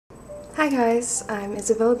Hi guys, I'm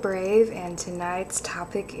Ysabella Brave and tonight's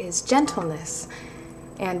topic is gentleness.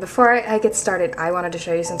 And before I get started, I wanted to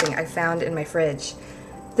show you something I found in my fridge.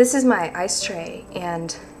 This is my ice tray,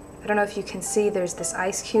 and I don't know if you can see, there's this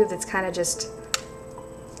ice cube that's kind of just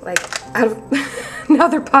like out of now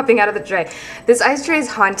they're popping out of the tray. This ice tray is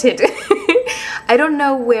haunted. I don't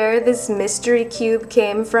know where this mystery cube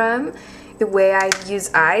came from. The way I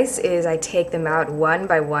use ice is I take them out one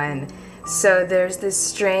by one. So there's this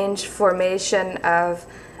strange formation of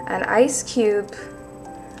an ice cube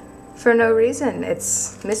for no reason.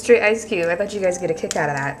 It's mystery ice cube. I thought you guys get a kick out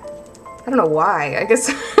of that. I don't know why. I guess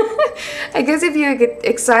I guess if you get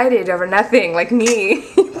excited over nothing like me,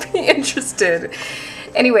 you'd be interested.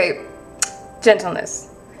 Anyway,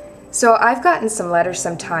 gentleness. So I've gotten some letters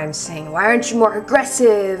sometimes saying, why aren't you more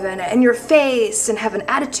aggressive and in your face and have an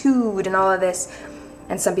attitude and all of this?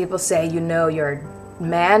 And some people say, you know, your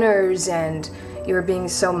manners and your being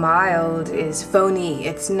so mild is phony,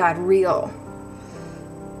 it's not real.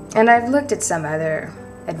 And I've looked at some other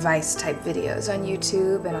advice type videos on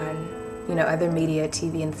YouTube and on, you know, other media,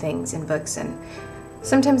 TV and things and books, and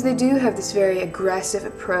sometimes they do have this very aggressive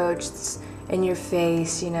approach, that's in your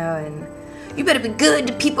face, you know, and you better be good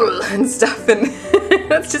to people and stuff, and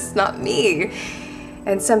that's just not me.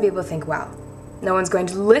 And some people think, wow, no one's going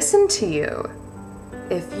to listen to you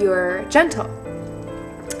if you're gentle.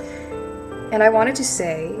 And I wanted to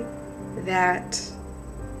say that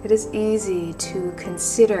it is easy to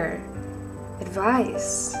consider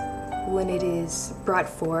advice when it is brought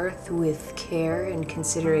forth with care and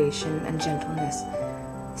consideration and gentleness.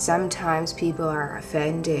 Sometimes people are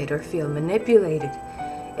offended or feel manipulated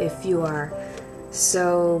if you are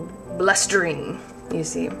so blustering, you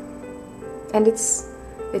see. And it's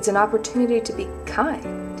an opportunity to be kind,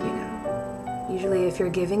 you know. Usually if you're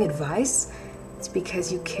giving advice, it's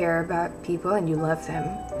because you care about people and you love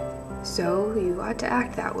them, so you ought to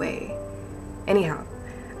act that way. Anyhow,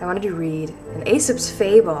 I wanted to read an Aesop's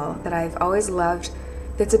fable that I've always loved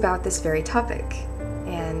that's about this very topic,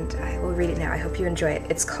 and I will read it now. I hope you enjoy it.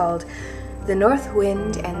 It's called The North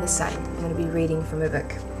Wind and the Sun. I'm going to be reading from a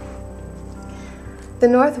book. The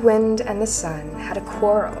North Wind and the Sun had a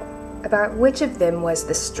quarrel about which of them was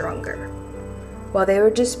the stronger. While they were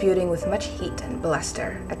disputing with much heat and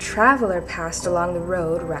bluster, a traveler passed along the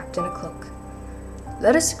road wrapped in a cloak.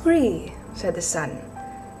 "Let us agree," said the Sun,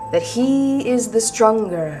 "that he is the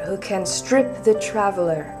stronger who can strip the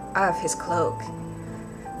traveler of his cloak."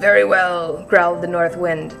 "Very well," growled the North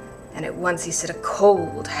Wind, and at once he set a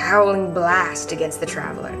cold, howling blast against the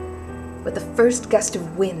traveler. With the first gust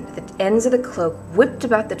of wind, the ends of the cloak whipped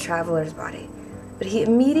about the traveler's body, but he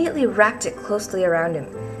immediately wrapped it closely around him,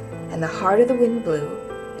 and the harder the wind blew,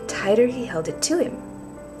 the tighter he held it to him.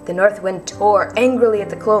 The North Wind tore angrily at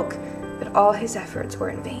the cloak, but all his efforts were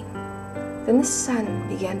in vain. Then the sun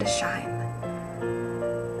began to shine.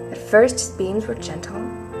 At first his beams were gentle,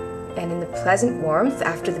 and in the pleasant warmth,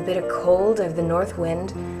 after the bitter cold of the North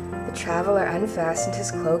Wind, the traveler unfastened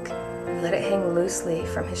his cloak and let it hang loosely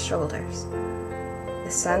from his shoulders. The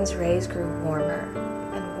sun's rays grew warmer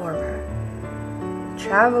and warmer. The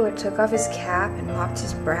traveler took off his cap and mopped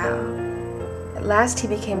his brow. At last he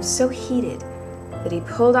became so heated that he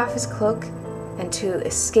pulled off his cloak and, to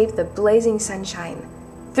escape the blazing sunshine,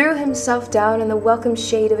 threw himself down in the welcome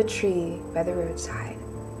shade of a tree by the roadside.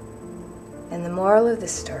 And the moral of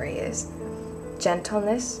this story is,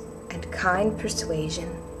 gentleness and kind persuasion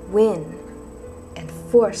win, and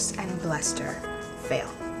force and bluster fail.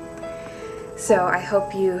 So I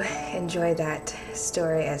hope you enjoy that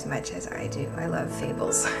story as much as I do. I love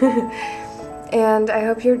fables. And I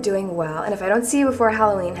hope you're doing well. And if I don't see you before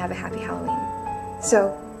Halloween, have a happy Halloween.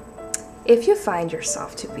 So if you find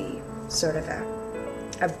yourself to be sort of a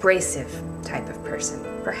abrasive type of person,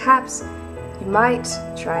 perhaps you might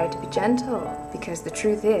try to be gentle, because the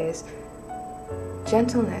truth is,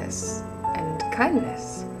 gentleness and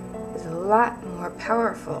kindness is a lot more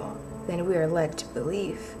powerful than we are led to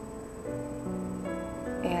believe.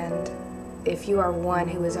 And if you are one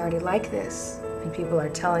who is already like this, and people are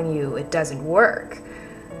telling you it doesn't work,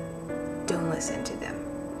 don't listen to them.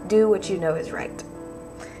 Do what you know is right.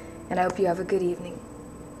 And I hope you have a good evening.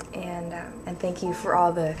 And thank you for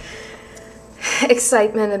all the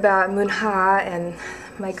excitement about Munha and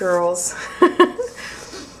my girls.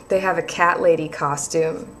 They have a cat lady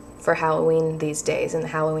costume for Halloween these days in the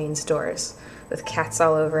Halloween stores, with cats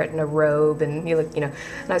all over it and a robe, and you look, you know.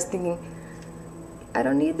 And I was thinking, I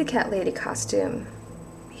don't need the cat lady costume.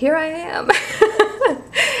 Here I am.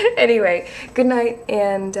 Anyway, good night,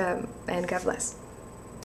 and God bless.